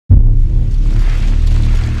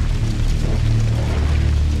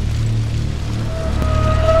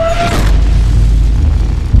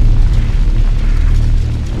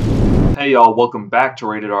Hey y'all, welcome back to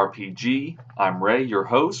Rated RPG. I'm Ray, your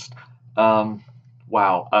host.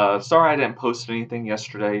 Wow, sorry I didn't post anything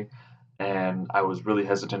yesterday, and I was really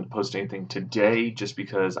hesitant to post anything today just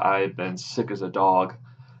because I've been sick as a dog.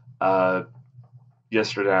 Uh,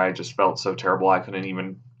 Yesterday I just felt so terrible I couldn't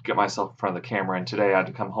even get myself in front of the camera, and today I had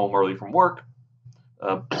to come home early from work,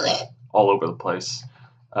 uh, all over the place.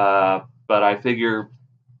 But I figure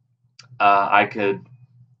I could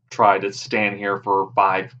try to stand here for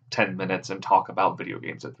 5-10 minutes and talk about video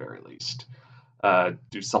games at the very least.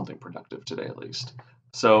 Do something productive today at least.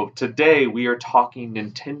 So today we are talking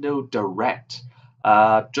Nintendo Direct.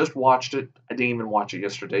 Just watched it. I didn't even watch it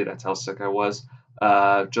yesterday. That's how sick I was.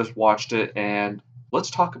 Just watched it, and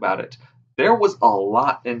let's talk about it. There was a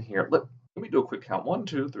lot in here. Let me do a quick count. 1,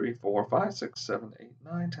 2, 3, 4, 5, 6, 7, 8,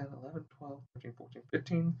 9, 10, 11, 12, 13, 14,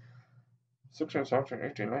 15, 16, 17,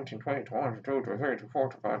 18, 19, 20, 21, 22, 23, 24,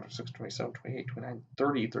 25, 26, 27, 28, 29,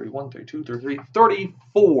 30, 31, 32, 33,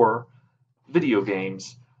 34 video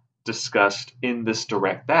games discussed in this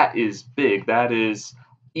direct. That is big. That is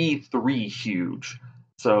E3 huge.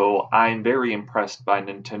 So I'm very impressed by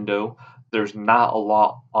Nintendo. There's not a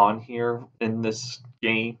lot on here in this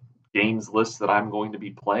games list that I'm going to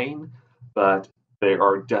be playing, but there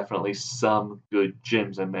are definitely some good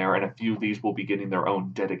gems in there, and a few of these will be getting their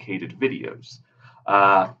own dedicated videos.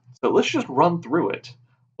 So let's just run through it.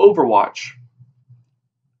 Overwatch,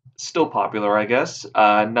 still popular, I guess.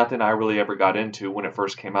 Nothing I really ever got into when it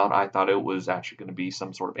first came out. I thought it was actually going to be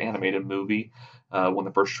some sort of animated movie when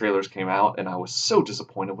the first trailers came out, and I was so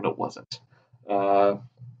disappointed when it wasn't.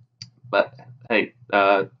 But hey,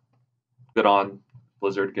 good on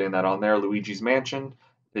Blizzard getting that on there. Luigi's Mansion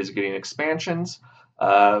is getting expansions.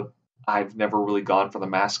 I've never really gone for the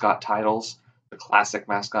mascot titles, the classic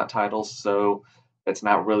mascot titles, so it's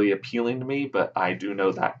not really appealing to me, but I do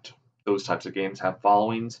know that those types of games have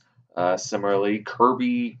followings. Similarly,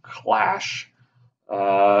 Kirby Clash.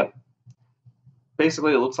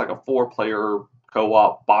 Basically, it looks like a 4-player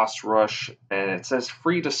co-op boss rush, and it says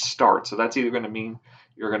free to start, so that's either going to mean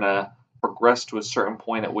you're going to progress to a certain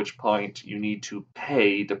point, at which point you need to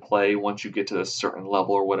pay to play once you get to a certain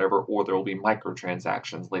level or whatever, or there will be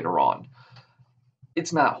microtransactions later on.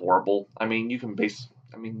 It's not horrible. I mean, you can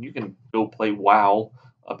go play WoW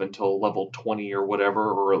up until level 20 or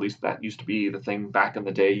whatever, or at least that used to be the thing back in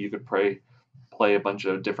the day. You could play a bunch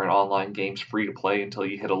of different online games free to play until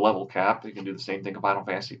you hit a level cap. You can do the same thing with Final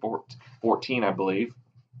Fantasy 14, I believe.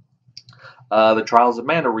 The Trials of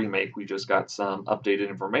Mana remake, we just got some updated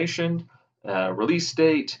information, release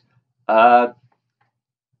date.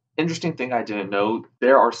 Interesting thing I didn't know,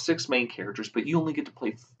 there are 6 main characters, but you only get to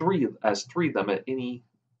play 3 of them at any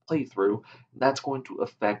playthrough. That's going to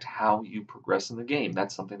affect how you progress in the game.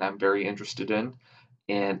 That's something I'm very interested in,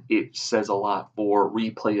 and it says a lot for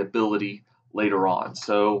replayability later on.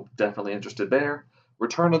 So definitely interested there.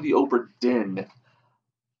 Return of the Obra Dinn.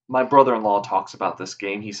 My brother-in-law talks about this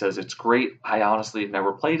game. He says it's great. I honestly have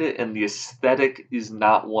never played it, and the aesthetic is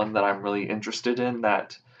not one that I'm really interested in.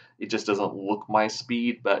 That it just doesn't look my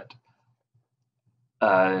speed, but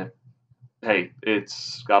hey,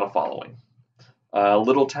 it's got a following.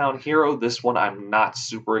 Little Town Hero, this one I'm not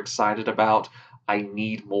super excited about. I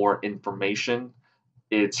need more information.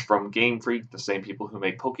 It's from Game Freak, the same people who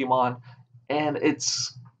make Pokemon, and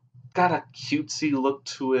it's got a cutesy look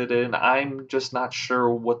to it, and I'm just not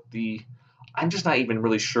even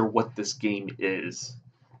really sure what this game is.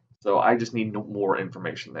 So I just need more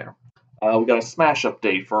information there. We got a Smash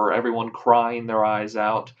update for everyone crying their eyes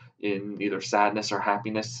out in either sadness or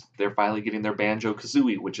happiness. They're finally getting their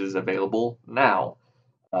Banjo-Kazooie, which is available now.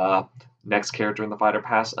 Next character in the Fighter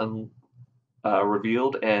Pass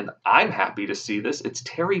revealed, and I'm happy to see this. It's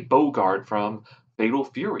Terry Bogard from Fatal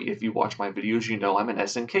Fury. If you watch my videos, you know I'm an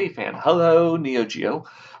SNK fan. Hello, Neo Geo.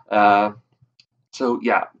 So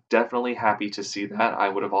yeah, definitely happy to see that. I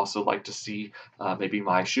would have also liked to see maybe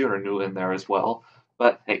Mai Shiranu in there as well.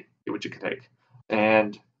 But hey, get what you can take.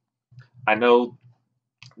 And I know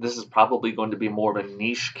this is probably going to be more of a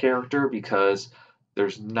niche character because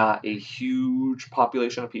there's not a huge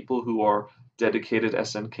population of people who are dedicated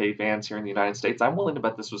SNK fans here in the United States. I'm willing to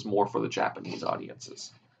bet this was more for the Japanese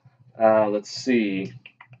audiences. Let's see.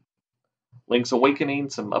 Link's Awakening,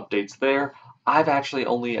 some updates there. I've actually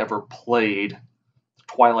only ever played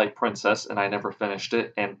Twilight Princess, and I never finished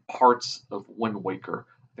it, and parts of Wind Waker.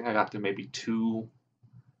 I think I got through maybe 2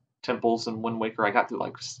 temples in Wind Waker. I got through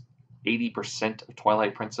like 80% of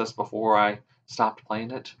Twilight Princess before I stopped playing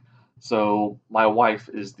it. So my wife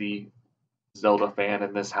is the Zelda fan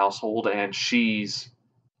in this household, and she's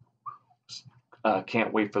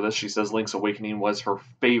can't wait for this. She says Link's Awakening was her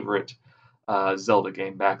favorite Zelda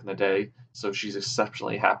game back in the day, so she's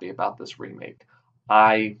exceptionally happy about this remake.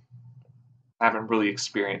 I haven't really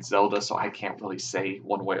experienced Zelda, so I can't really say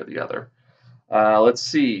one way or the other. Let's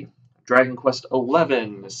see. Dragon Quest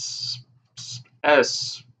XI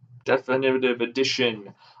S Definitive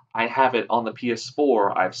Edition. I have it on the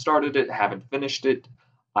PS4. I've started it, haven't finished it.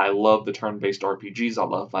 I love the turn-based RPGs. I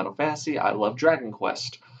love Final Fantasy. I love Dragon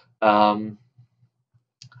Quest. Um,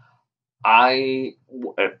 I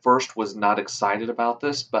at first was not excited about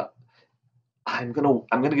this, but I'm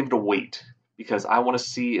gonna give it a wait because I want to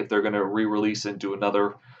see if they're gonna re-release and do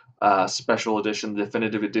another special edition,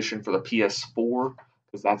 definitive edition for the PS4,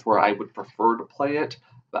 because that's where I would prefer to play it.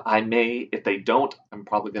 But I may, if they don't, I'm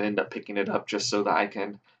probably gonna end up picking it up just so that I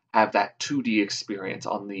can have that 2D experience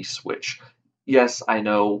on the Switch. Yes, I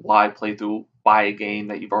know why buy a game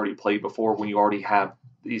that you've already played before when you already have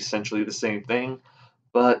essentially the same thing,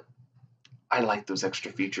 but I like those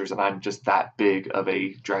extra features, and I'm just that big of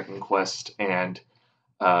a Dragon Quest and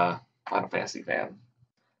uh, Final Fantasy fan.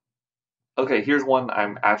 Okay, here's one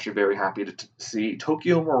I'm actually very happy to see.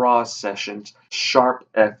 Tokyo Mirage Sessions Sharp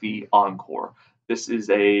FE Encore. This is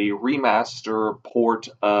a remaster port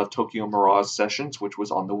of Tokyo Mirage Sessions, which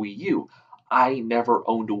was on the Wii U. I never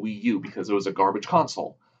owned a Wii U because it was a garbage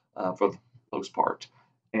console for the most part.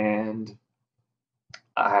 And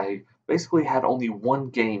I basically had only one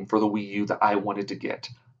game for the Wii U that I wanted to get,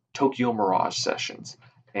 Tokyo Mirage Sessions,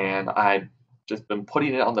 and I've just been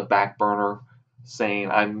putting it on the back burner,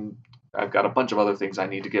 saying I've got a bunch of other things I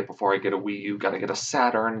need to get before I get a Wii U. Got to get a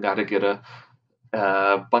Saturn, got to get a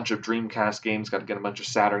bunch of Dreamcast games, got to get a bunch of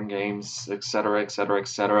Saturn games, etc., etc.,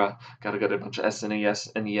 etc. Got to get a bunch of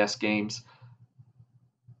SNES, NES games,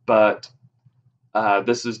 but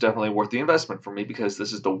this is definitely worth the investment for me because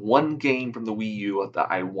this is the one game from the Wii U that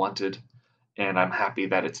I wanted, and I'm happy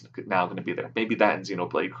that it's now going to be there. Maybe that and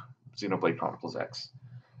Xenoblade Chronicles X.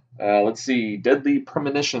 Let's see, Deadly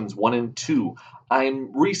Premonitions 1 and 2.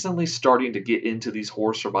 I'm recently starting to get into these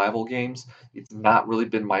horror survival games. It's not really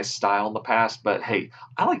been my style in the past, but hey,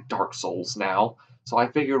 I like Dark Souls now, so I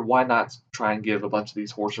figured why not try and give a bunch of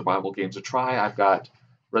these horror survival games a try. I've got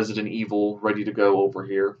Resident Evil ready to go over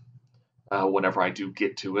here whenever I do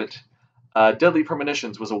get to it. Deadly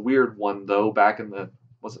Premonitions was a weird one though. Back in the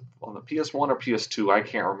was it on the PS1 or PS2? I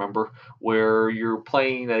can't remember. Where you're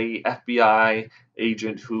playing a FBI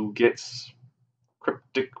agent who gets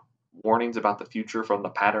cryptic warnings about the future from the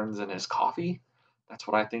patterns in his coffee. That's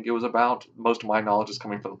what I think it was about. Most of my knowledge is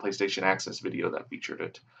coming from the PlayStation Access video that featured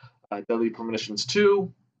it. Deadly Premonitions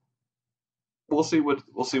 2. We'll see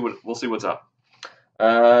what's up.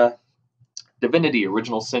 Uh, Divinity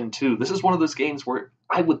Original Sin 2. This is one of those games where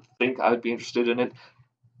I would think I would be interested in it,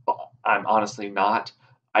 but I'm honestly not.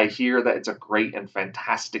 I hear that it's a great and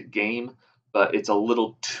fantastic game, but it's a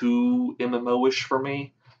little too MMO-ish for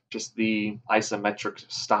me, just the isometric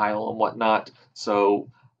style and whatnot. So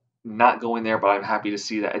not going there, but I'm happy to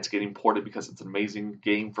see that it's getting ported because it's an amazing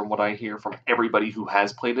game from what I hear from everybody who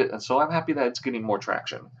has played it, and so I'm happy that it's getting more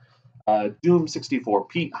traction. Doom 64.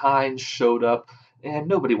 Pete Hines showed up, and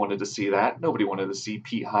nobody wanted to see that. Nobody wanted to see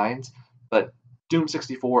Pete Hines, but Doom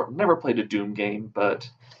 64, never played a Doom game, but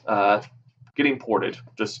getting ported.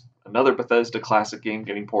 Just another Bethesda classic game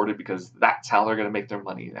getting ported because that's how they're going to make their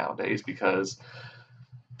money nowadays because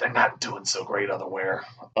they're not doing so great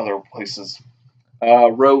other places.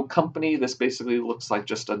 Rogue Company, this basically looks like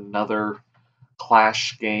just another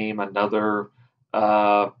Clash game, another,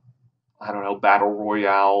 I don't know, Battle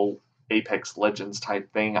Royale Apex Legends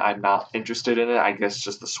type thing. I'm not interested in it. I guess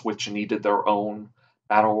just the Switch needed their own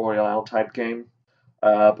Battle Royale type game.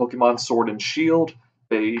 Pokemon Sword and Shield,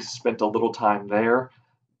 they spent a little time there.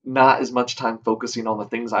 Not as much time focusing on the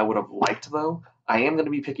things I would have liked, though. I am going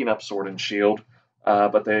to be picking up Sword and Shield,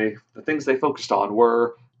 but the things they focused on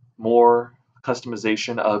were more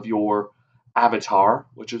customization of your avatar,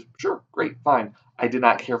 which is sure, great, fine. I did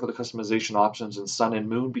not care for the customization options in Sun and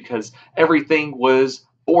Moon because everything was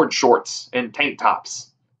board shorts and tank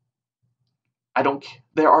tops. I don't.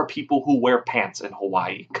 There are people who wear pants in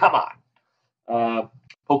Hawaii. Come on. Uh,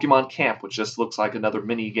 Pokemon Camp, which just looks like another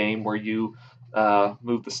mini game where you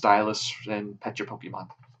move the stylus and pet your Pokemon.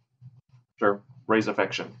 Sure, raise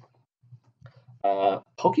affection.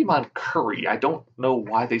 Pokemon Curry. I don't know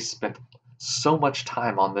why they spent so much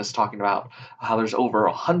time on this, talking about how there's over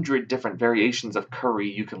 100 different variations of curry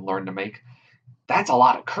you can learn to make. That's a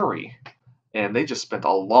lot of curry, and they just spent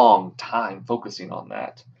a long time focusing on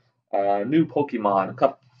that. New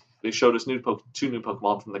Pokemon. They showed us two new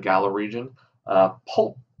Pokemon from the Galar region.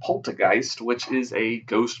 Poltegeist, which is a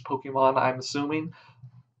ghost Pokemon, I'm assuming.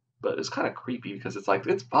 but it's kind of creepy because it's like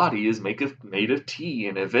its body is made of tea,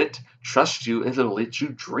 and if it trusts you, it'll let you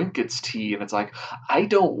drink its tea. And it's like, I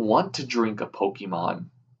don't want to drink a Pokemon.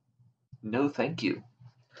 No, thank you.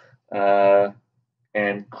 And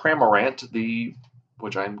Cramorant,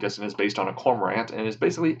 which I'm guessing is based on a cormorant, and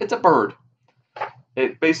it's a bird.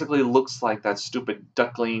 It basically looks like that stupid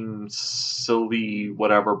duckling, Sylvie,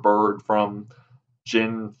 whatever bird from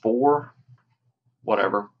Gen 4,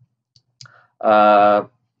 whatever. They're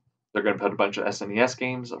going to put a bunch of SNES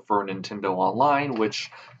games for Nintendo Online, which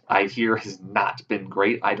I hear has not been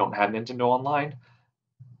great. I don't have Nintendo Online.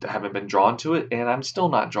 I haven't been drawn to it, and I'm still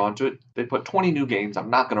not drawn to it. They put 20 new games. I'm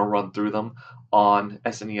not going to run through them on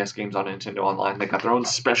SNES games on Nintendo Online. They got their own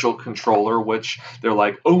special controller, which they're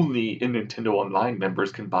like, only Nintendo Online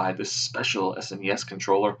members can buy this special SNES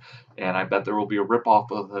controller, and I bet there will be a ripoff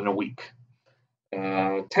within a week.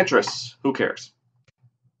 Tetris, who cares?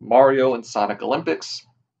 Mario and Sonic Olympics,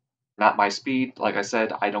 not my speed. Like I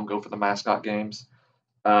said, I don't go for the mascot games.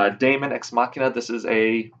 Daemon X Machina, this is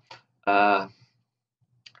a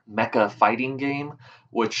mecha fighting game,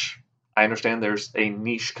 which I understand there's a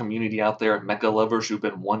niche community out there of mecha lovers who've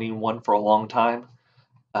been wanting one for a long time.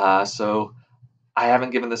 So I haven't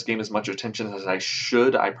given this game as much attention as I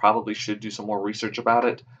should. I probably should do some more research about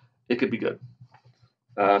it. It could be good.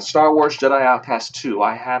 Star Wars Jedi Outcast 2.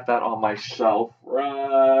 I have that on my shelf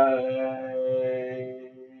right.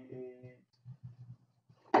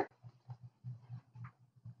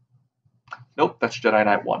 Nope, that's Jedi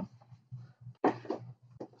Knight 1.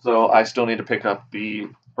 So I still need to pick up the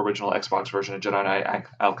original Xbox version of Jedi Knight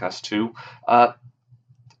Outcast 2.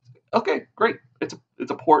 Okay, great. It's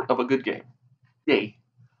a port of a good game. Yay.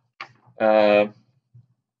 But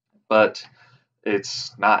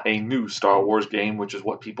it's not a new Star Wars game, which is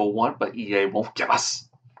what people want, but EA won't give us.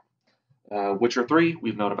 Witcher 3,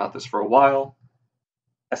 we've known about this for a while.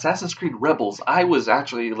 Assassin's Creed Rebels, I was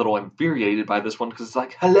actually a little infuriated by this one because it's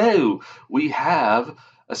like, hello, we have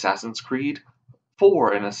Assassin's Creed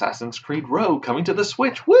 4 and Assassin's Creed Rogue coming to the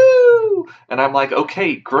Switch, woo! And I'm like,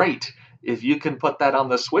 okay, great. If you can put that on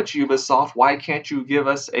the Switch, Ubisoft, why can't you give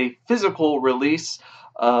us a physical release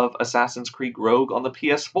of Assassin's Creed Rogue on the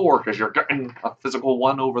PS4? Because you're getting a physical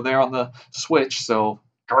one over there on the Switch, so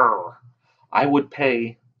I would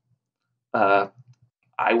pay. I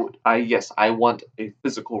want a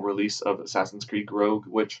physical release of Assassin's Creed Rogue,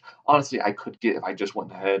 which honestly I could get if I just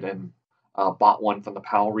went ahead and bought one from the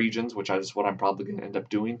PAL regions, which is what I'm probably going to end up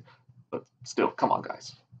doing. But still, come on,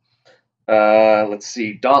 guys. Let's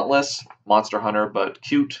see. Dauntless, Monster Hunter, but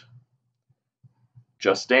cute.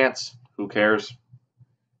 Just Dance, who cares?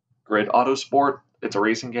 Grid Autosport, it's a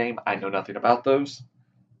racing game. I know nothing about those.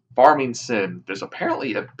 Farming Sim, there's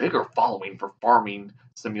apparently a bigger following for Farming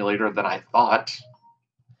Simulator than I thought.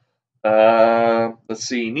 Let's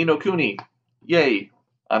see. Ni no Kuni, yay.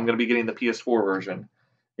 I'm going to be getting the PS4 version.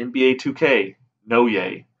 NBA 2K, no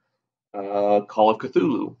yay. Call of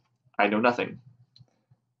Cthulhu, I know nothing.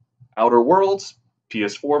 Outer Worlds,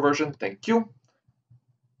 PS4 version, thank you.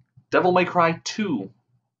 Devil May Cry 2.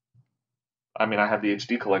 I mean, I have the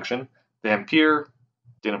HD collection. Vampire,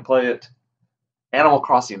 didn't play it. Animal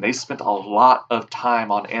Crossing, they spent a lot of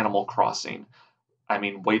time on Animal Crossing. I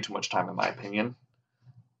mean, way too much time in my opinion.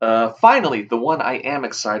 Finally, the one I am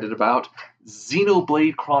excited about,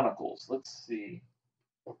 Xenoblade Chronicles. Let's see.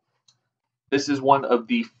 This is one of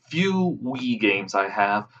the few Wii games I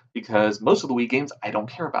have because most of the Wii games I don't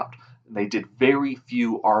care about. They did very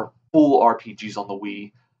few full RPGs on the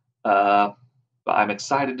Wii. But I'm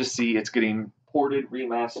excited to see it's getting ported,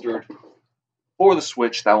 remastered for the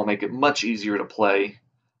Switch. That will make it much easier to play.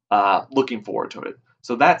 Looking forward to it.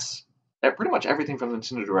 So that's pretty much everything from the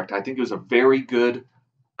Nintendo Direct. I think it was a very good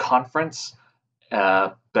conference,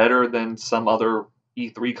 better than some other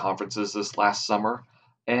E3 conferences this last summer,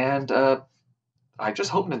 and I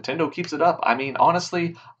just hope Nintendo keeps it up. I mean,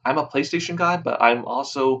 honestly, I'm a PlayStation guy, but I'm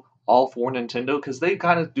also all for Nintendo because they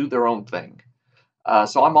kind of do their own thing.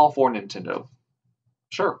 So I'm all for Nintendo.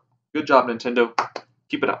 Sure, good job, Nintendo.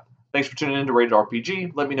 Keep it up. Thanks for tuning in to Rated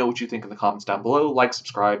RPG. Let me know what you think in the comments down below. Like,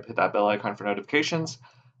 subscribe, hit that bell icon for notifications.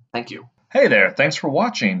 Thank you. Hey there, thanks for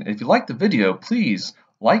watching. If you liked the video, please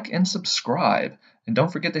like and subscribe. And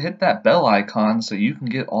don't forget to hit that bell icon so you can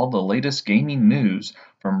get all the latest gaming news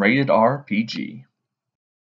from Rated RPG.